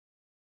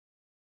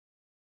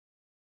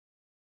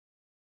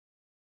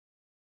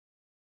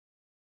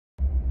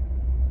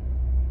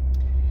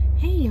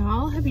Hey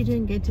y'all, hope you're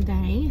doing good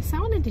today. So I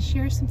wanted to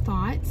share some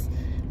thoughts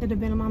that have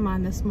been on my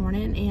mind this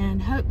morning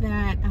and hope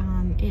that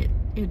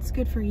it's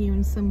good for you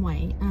in some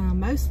way.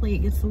 Mostly it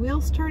gets the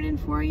wheels turning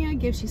for you,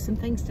 gives you some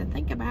things to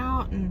think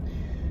about and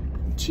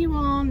chew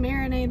on,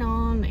 marinate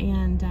on,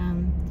 and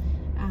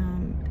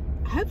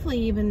hopefully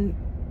even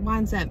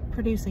winds up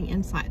producing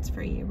insights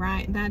for you,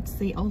 right? That's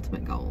the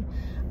ultimate goal.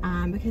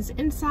 Because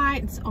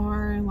insights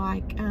are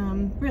like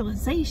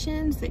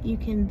realizations that you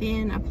can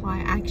then apply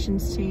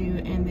actions to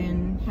and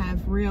then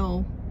have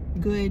real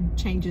good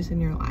changes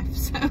in your life.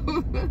 So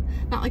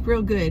not like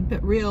real good,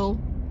 but real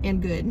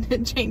and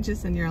good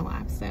changes in your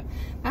life. So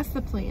that's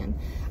the plan.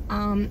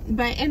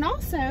 And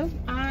also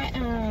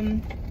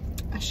I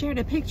shared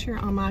a picture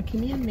on my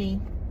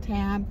community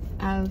tab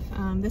of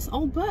this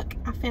old book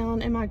I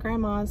found in my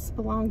grandma's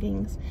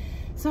belongings.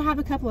 So I have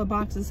a couple of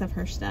boxes of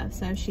her stuff.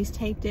 So she's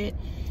taped it,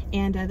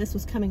 and this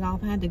was coming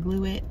off. I had to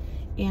glue it,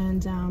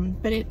 and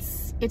but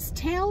it's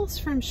Tales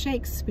from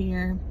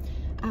Shakespeare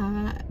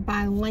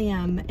by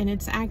Lamb, and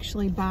it's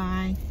actually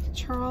by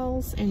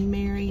Charles and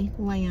Mary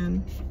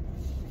Lamb.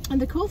 And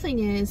the cool thing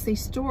is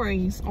these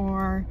stories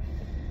are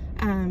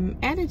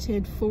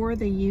edited for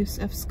the use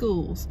of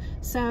schools.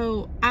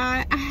 So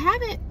I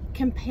haven't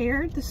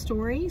compared the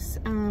stories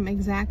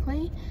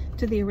exactly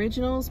to the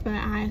originals, but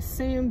I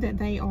assume that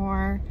they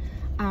are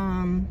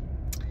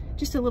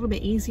just a little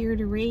bit easier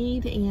to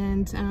read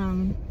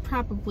and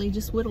probably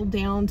just whittled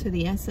down to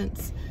the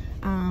essence,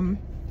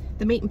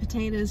 the meat and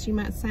potatoes, you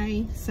might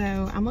say. So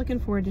I'm looking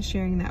forward to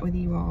sharing that with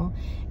you all.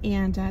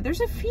 And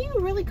there's a few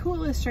really cool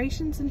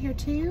illustrations in here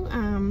too.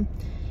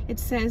 It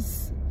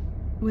says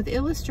with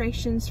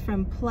illustrations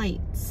from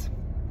plates,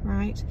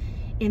 right,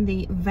 in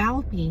the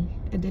Valpy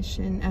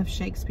edition of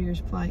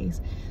Shakespeare's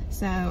plays.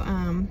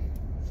 So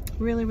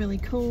really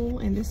cool,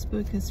 and this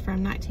book is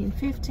from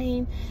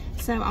 1915.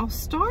 So I'll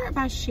start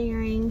by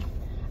sharing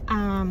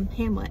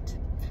Hamlet.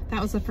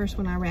 That was the first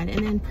one I read,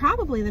 and then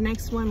probably the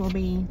next one will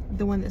be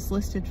the one that's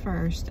listed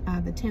first,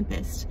 The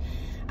Tempest.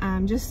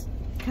 Just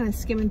kind of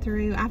skimming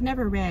through. I've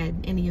never read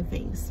any of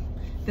these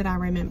that I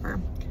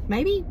remember.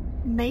 Maybe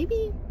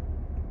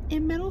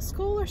in middle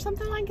school or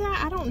something like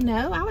that. I don't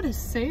know. I would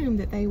assume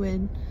that they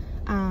would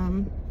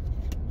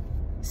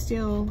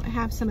still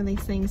have some of these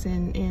things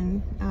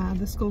in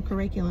the school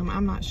curriculum.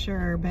 I'm not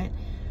sure, but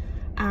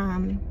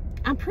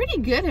I'm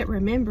pretty good at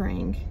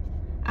remembering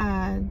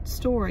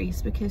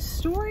stories, because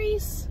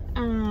stories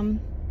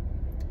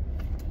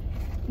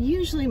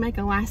usually make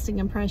a lasting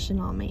impression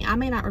on me. I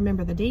may not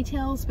remember the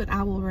details, but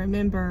I will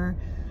remember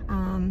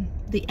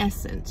the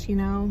essence, you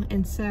know.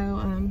 And so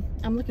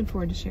I'm looking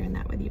forward to sharing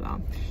that with you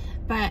all.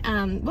 But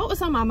what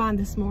was on my mind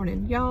this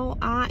morning, y'all?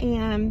 I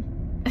am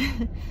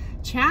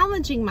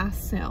challenging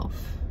myself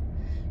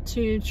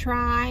to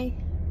try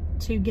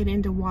to get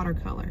into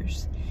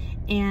watercolors.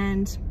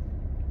 And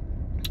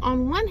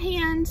on one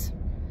hand,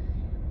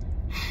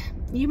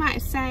 you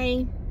might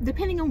say,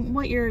 depending on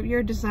what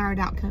your desired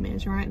outcome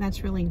is, right?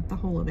 That's really the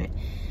whole of it.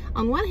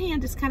 On one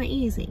hand, it's kind of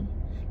easy,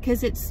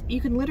 because you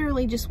can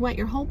literally just wet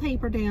your whole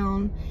paper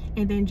down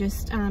and then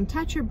just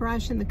touch your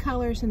brush and the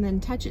colors, and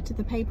then touch it to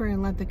the paper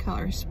and let the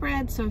colors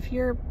spread. So if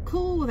you're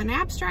cool with an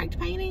abstract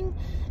painting,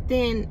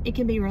 then it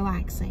can be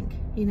relaxing,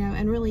 you know,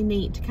 and really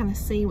neat to kind of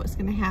see what's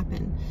going to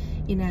happen,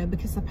 you know,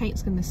 because the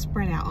paint's going to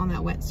spread out on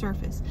that wet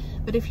surface.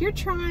 But if you're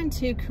trying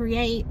to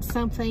create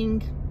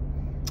something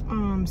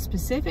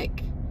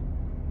specific,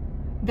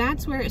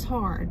 that's where it's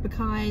hard,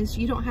 because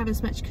you don't have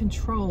as much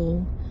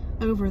control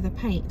over the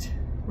paint,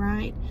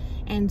 right?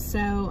 And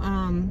so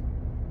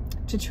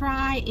to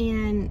try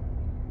and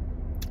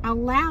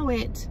allow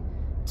it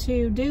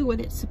to do what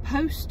it's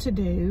supposed to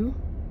do,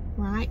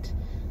 right,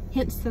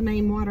 hence the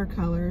name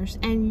watercolors,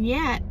 and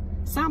yet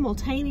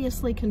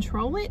simultaneously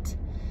control it,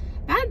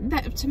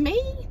 that to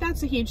me,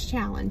 that's a huge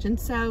challenge. And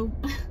so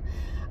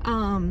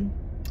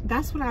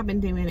that's what I've been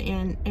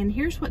doing. And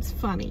here's what's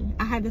funny.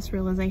 I had this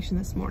realization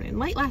this morning.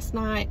 Late last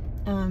night,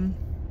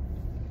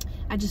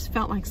 I just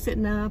felt like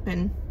sitting up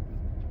and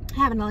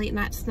having a late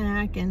night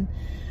snack and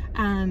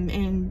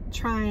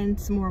trying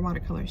some more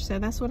watercolors. So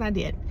that's what I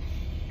did.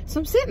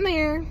 So I'm sitting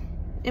there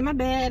in my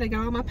bed. I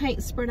got all my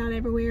paint spread out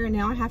everywhere, and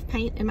now I have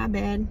paint in my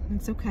bed.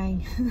 It's okay.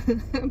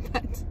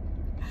 But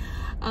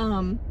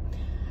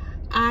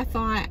I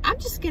thought, I'm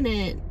just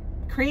gonna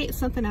create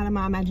something out of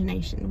my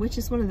imagination, which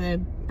is one of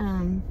the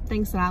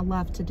things that I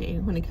love to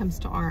do when it comes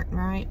to art,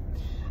 right?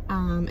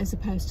 As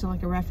opposed to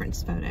like a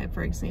reference photo,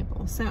 for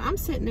example. So I'm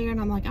sitting there and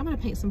I'm like, I'm gonna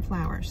paint some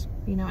flowers,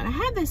 you know. And I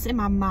had this in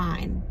my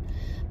mind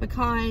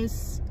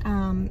because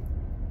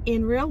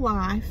in real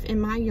life,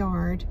 in my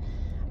yard,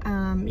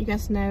 you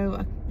guys know,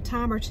 a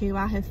time or two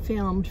I have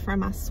filmed from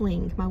my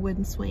swing, my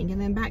wooden swing,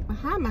 and then back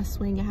behind my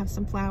swing I have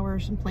some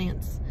flowers and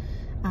plants,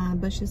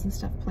 bushes and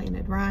stuff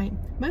planted, right?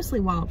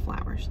 Mostly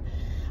wildflowers.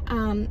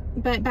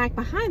 But back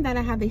behind that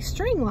I have these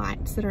string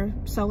lights that are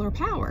solar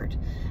powered,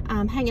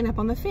 hanging up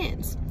on the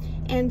fence.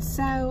 And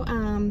so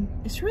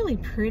it's really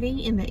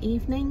pretty in the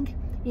evening,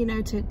 you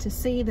know, to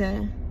see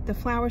the the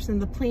flowers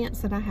and the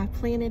plants that I have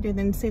planted, and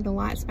then see the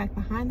lights back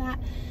behind that.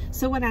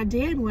 So what I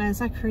did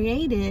was I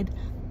created,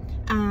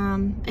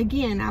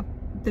 again,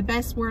 the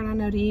best word I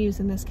know to use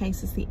in this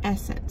case is the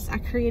essence. I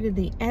created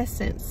the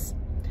essence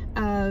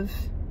of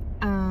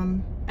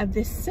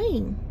this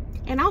scene,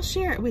 and I'll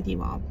share it with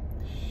you all.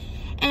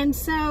 And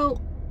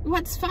so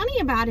what's funny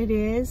about it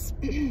is,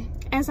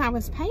 as I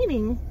was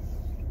painting,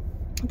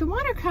 the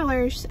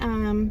watercolors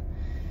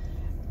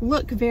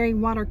look very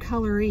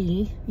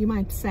watercolory, you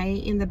might say,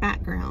 in the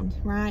background,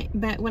 right?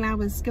 But when I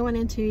was going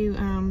into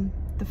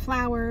the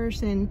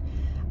flowers and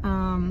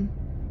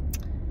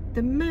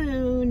the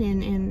moon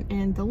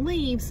and the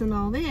leaves and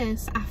all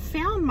this, I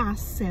found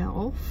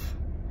myself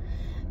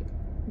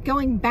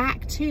going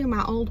back to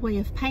my old way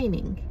of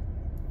painting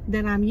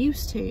that I'm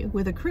used to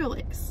with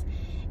acrylics.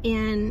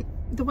 And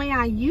the way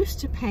I used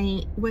to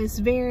paint was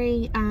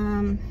very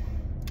kind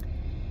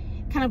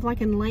of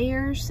like in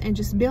layers and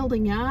just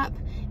building up,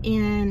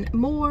 and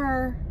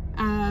more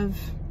of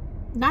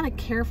not a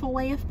careful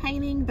way of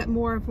painting, but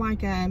more of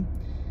like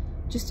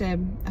just a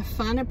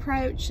fun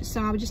approach. So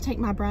I would just take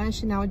my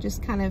brush and I would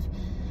just kind of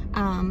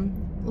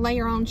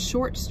layer on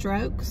short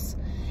strokes,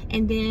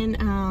 and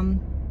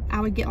then I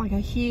would get like a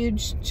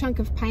huge chunk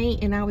of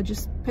paint and I would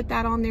just put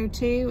that on there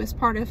too as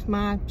part of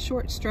my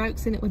short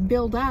strokes, and it would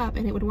build up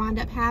and it would wind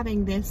up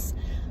having this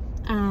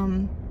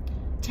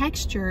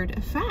textured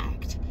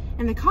effect.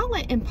 And they call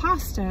it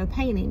impasto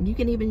painting. You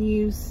can even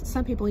use,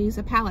 some people use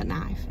a palette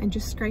knife and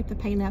just scrape the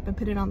paint up and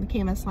put it on the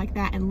canvas like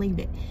that and leave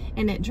it.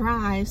 And it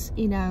dries,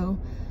 you know,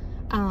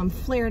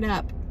 flared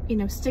up, you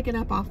know, stick it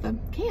up off the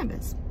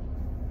canvas.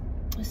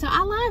 So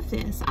I love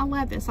this. I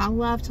love this. I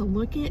love to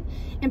look at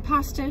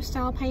impasto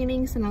style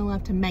paintings, and I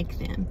love to make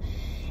them.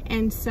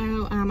 And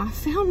so I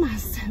found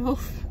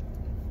myself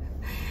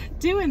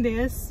doing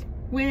this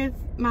with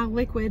my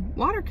liquid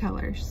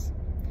watercolors.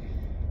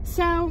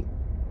 So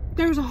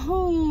there's a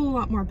whole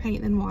lot more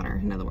paint than water,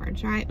 in other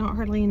words, right? Not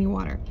hardly any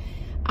water.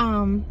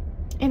 And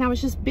I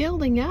was just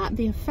building up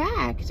the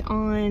effect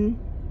on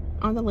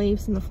the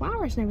leaves and the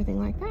flowers and everything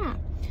like that.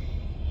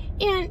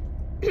 And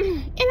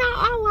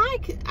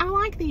I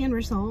like the end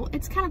result.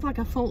 It's kind of like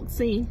a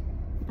folksy,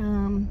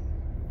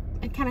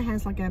 it kind of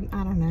has like a,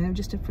 I don't know,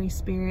 just a free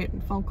spirit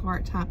folk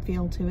art type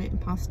feel to it,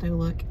 impasto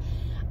look,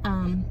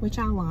 which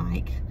I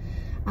like.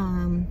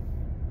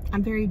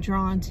 I'm very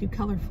drawn to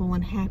colorful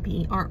and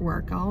happy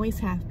artwork. I always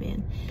have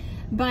been.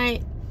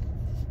 But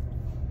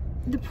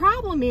the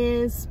problem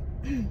is,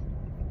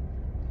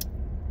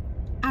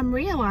 I'm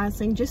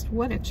realizing just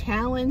what a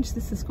challenge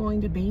this is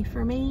going to be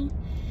for me.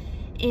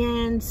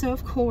 And so,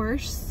 of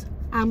course,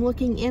 I'm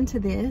looking into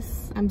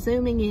this. I'm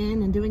zooming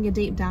in and doing a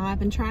deep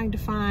dive and trying to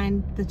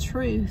find the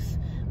truth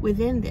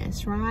within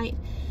this, right?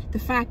 The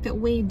fact that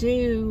we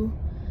do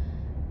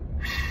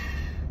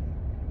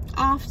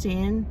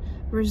often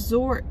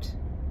resort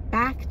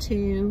back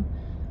to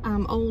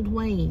old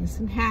ways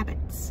and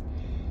habits.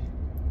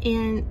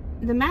 And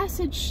the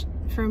message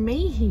for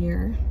me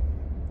here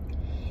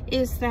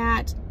is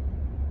that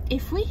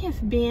if we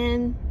have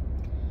been,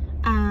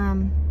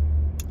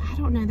 I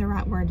don't know the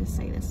right word to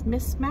say this,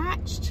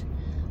 mismatched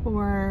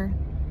or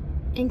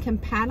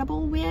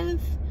incompatible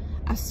with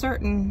a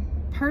certain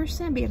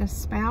person, be it a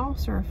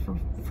spouse or a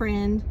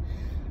friend,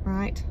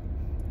 right?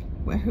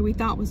 Who we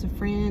thought was a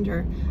friend,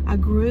 or a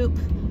group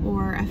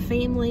or a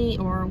family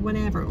or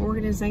whatever,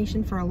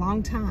 organization for a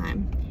long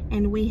time.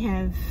 And we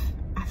have,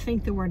 I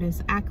think the word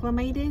is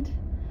acclimated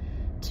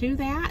to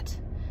that.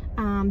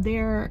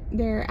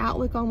 Their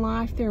outlook on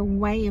life, their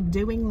way of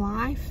doing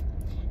life,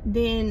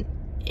 then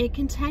it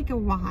can take a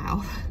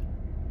while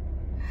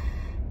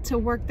to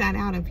work that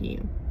out of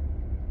you.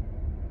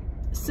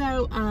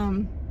 So,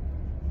 and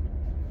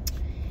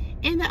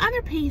the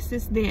other piece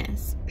is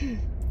this,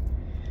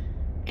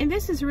 and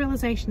this is a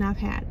realization I've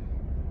had.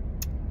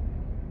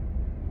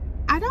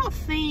 I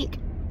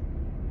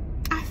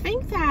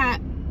think that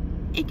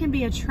it can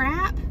be a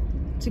trap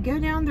to go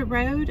down the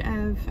road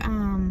of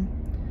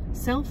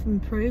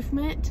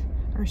self-improvement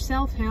or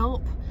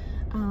self-help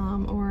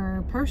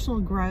or personal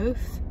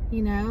growth.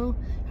 You know,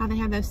 how they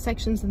have those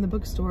sections in the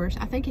bookstores.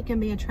 I think it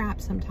can be a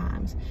trap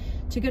sometimes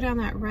to go down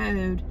that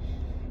road.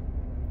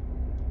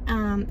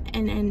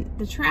 And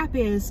the trap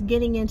is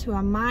getting into a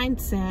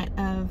mindset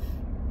of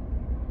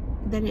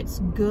that it's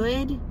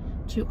good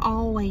to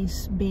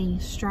always be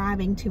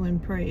striving to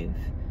improve.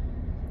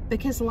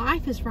 Because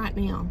life is right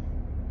now.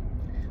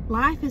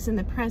 Life is in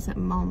the present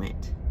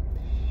moment.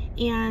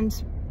 And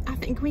I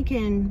think we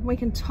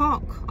can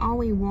talk all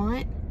we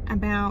want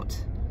about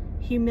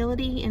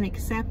humility and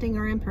accepting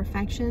our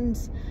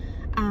imperfections,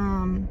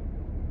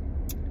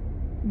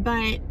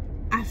 but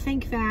I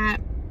think that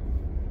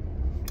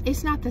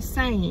it's not the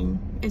same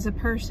as a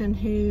person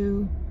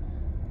who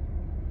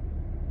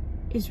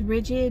is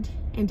rigid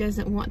and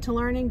doesn't want to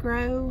learn and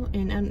grow,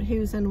 and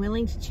who's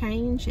unwilling to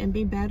change and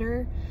be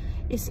better.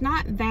 It's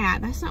not that.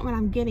 That's not what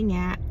I'm getting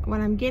at.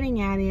 What I'm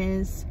getting at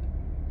is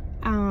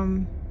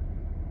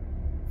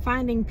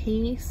finding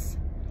peace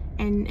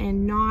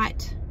and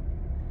not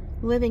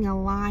living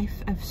a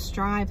life of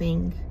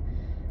striving,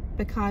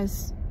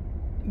 because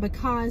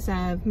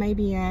of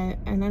maybe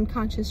an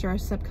unconscious or a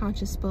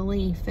subconscious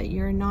belief that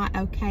you're not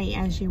okay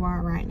as you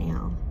are right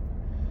now.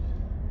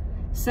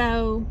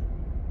 So,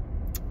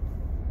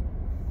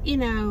 you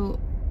know,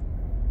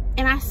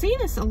 and I see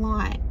this a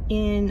lot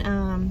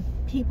in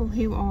people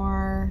who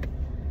are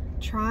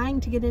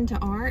trying to get into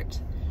art.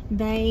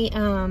 They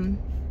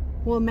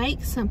will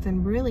make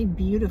something really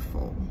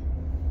beautiful,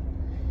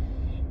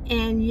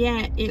 and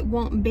yet it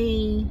won't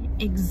be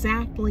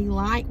exactly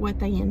like what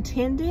they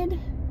intended,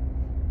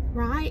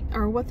 right?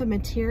 Or what the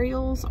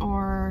materials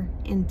are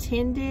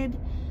intended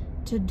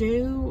to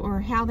do, or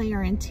how they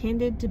are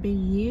intended to be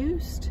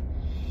used.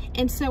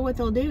 And so what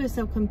they'll do is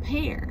they'll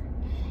compare.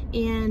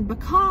 And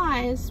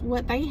because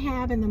what they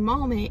have in the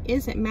moment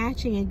isn't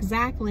matching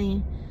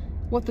exactly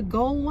what the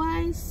goal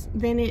was,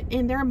 then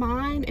in their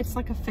mind, it's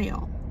like a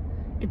fail.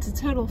 It's a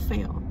total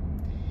fail.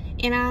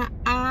 And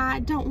I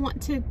don't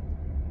want to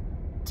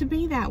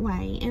be that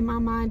way in my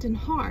mind and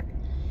heart.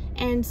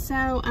 And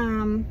so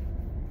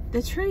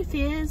the truth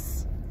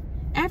is,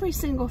 every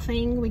single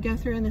thing we go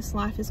through in this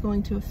life is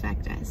going to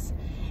affect us.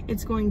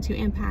 It's going to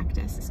impact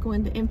us. It's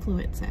going to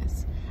influence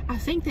us. I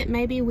think that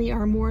maybe we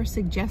are more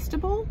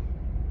suggestible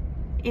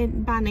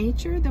by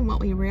nature than what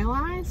we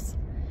realize.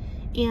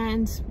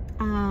 And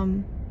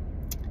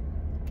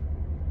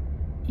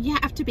you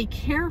have to be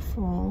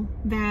careful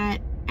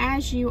that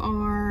as you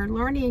are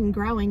learning and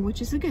growing,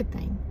 which is a good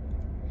thing,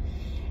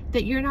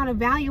 that you're not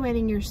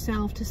evaluating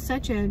yourself to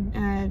such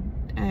a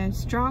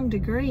strong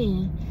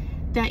degree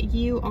that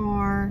you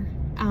are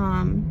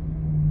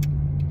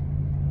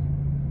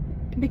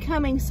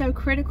becoming so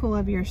critical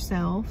of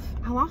yourself.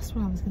 I lost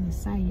what I was going to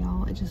say,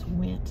 y'all. It just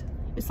went.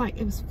 It's like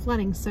it was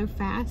flooding so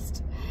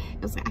fast.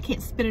 It was like I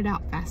can't spit it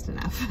out fast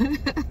enough.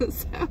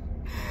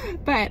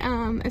 But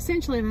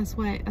essentially that's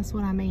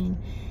what I mean.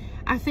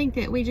 I think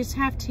that we just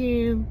have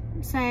to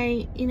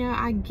say, you know,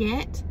 I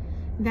get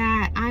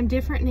that I'm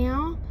different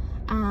now,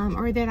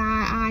 or that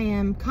I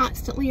am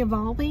constantly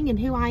evolving, and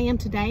who I am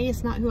today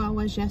is not who I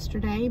was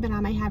yesterday, but I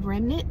may have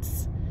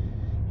remnants,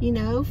 you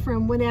know,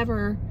 from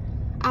whatever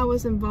I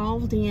was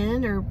involved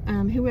in, or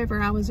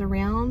whoever I was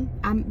around.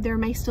 There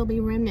may still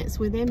be remnants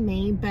within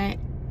me, but,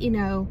 you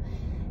know,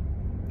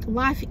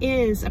 life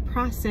is a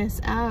process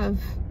of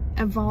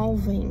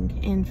evolving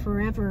and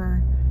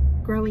forever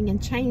growing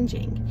and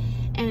changing.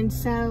 And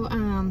so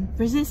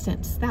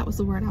resistance, that was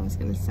the word I was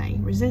going to say,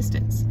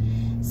 resistance.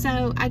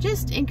 So I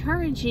just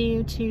encourage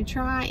you to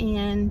try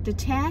and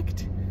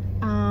detect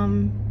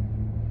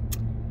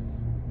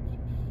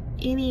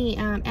any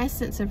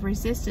essence of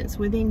resistance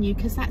within you,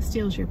 because that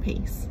steals your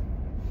peace.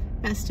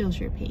 That steals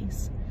your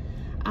peace.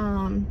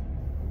 And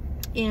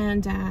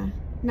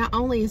not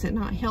only is it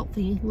not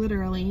healthy,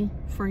 literally,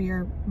 for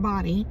your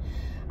body,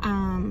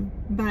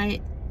 but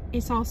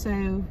it's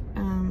also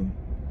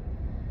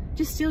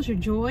just steals your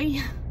joy,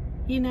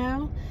 you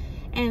know,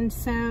 and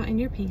so, and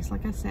your peace,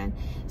 like I said.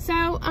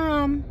 So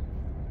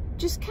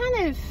just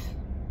kind of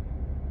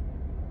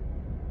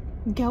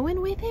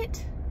going with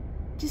it,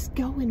 just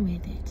going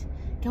with it,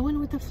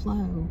 going with the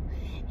flow,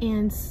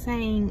 and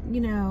saying,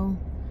 you know,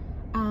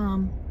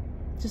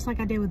 just like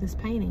I did with this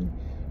painting,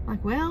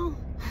 like, well,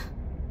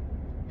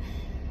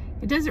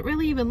 it doesn't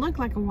really even look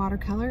like a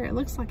watercolor. It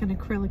looks like an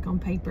acrylic on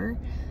paper,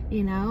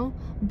 you know,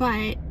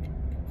 but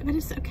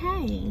it's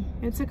okay.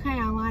 It's okay.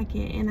 I like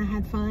it, and I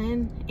had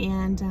fun.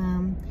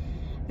 And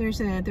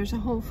there's a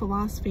whole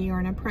philosophy or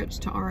an approach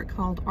to art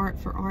called art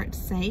for art's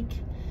sake.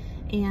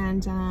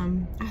 And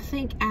I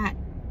think at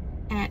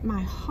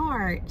my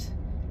heart,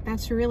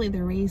 that's really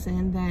the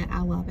reason that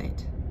I love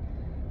it.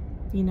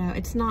 You know,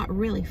 it's not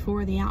really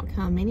for the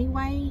outcome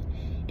anyway.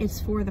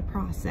 It's for the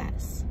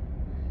process.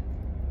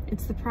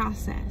 It's the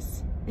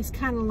process. It's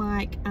kind of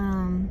like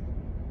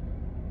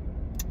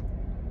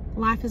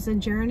life is a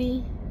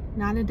journey,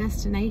 not a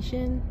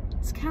destination.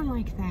 It's kind of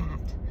like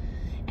that.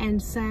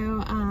 And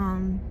so,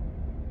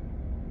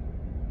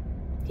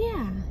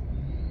 yeah,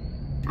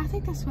 I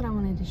think that's what I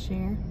wanted to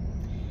share.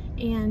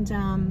 And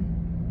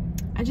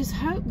I just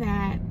hope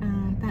that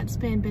that's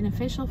been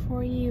beneficial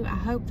for you. I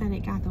hope that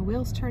it got the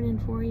wheels turning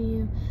for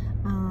you.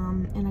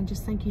 And I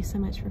just thank you so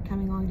much for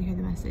coming along to hear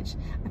the message.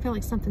 I feel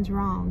like something's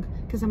wrong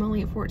because I'm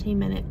only at 14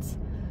 minutes.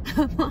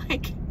 I'm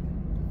like,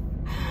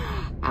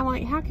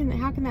 how can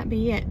that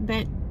be it?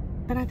 But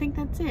I think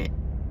that's it.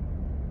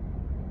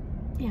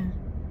 Yeah.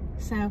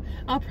 So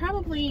I'll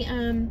probably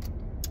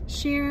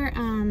share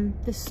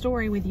this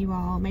story with you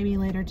all maybe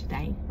later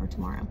today or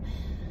tomorrow.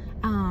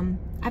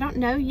 I don't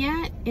know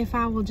yet if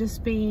I will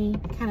just be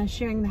kind of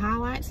sharing the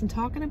highlights and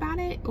talking about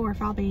it, or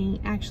if I'll be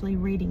actually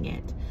reading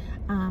it.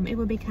 It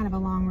would be kind of a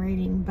long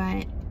reading,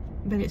 but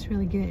it's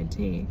really good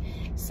too.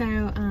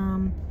 So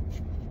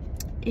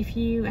if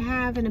you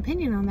have an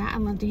opinion on that,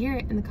 I'd love to hear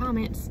it in the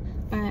comments.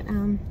 But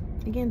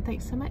again,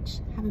 thanks so much.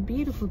 Have a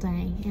beautiful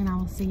day, and I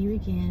will see you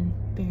again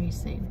very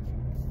soon.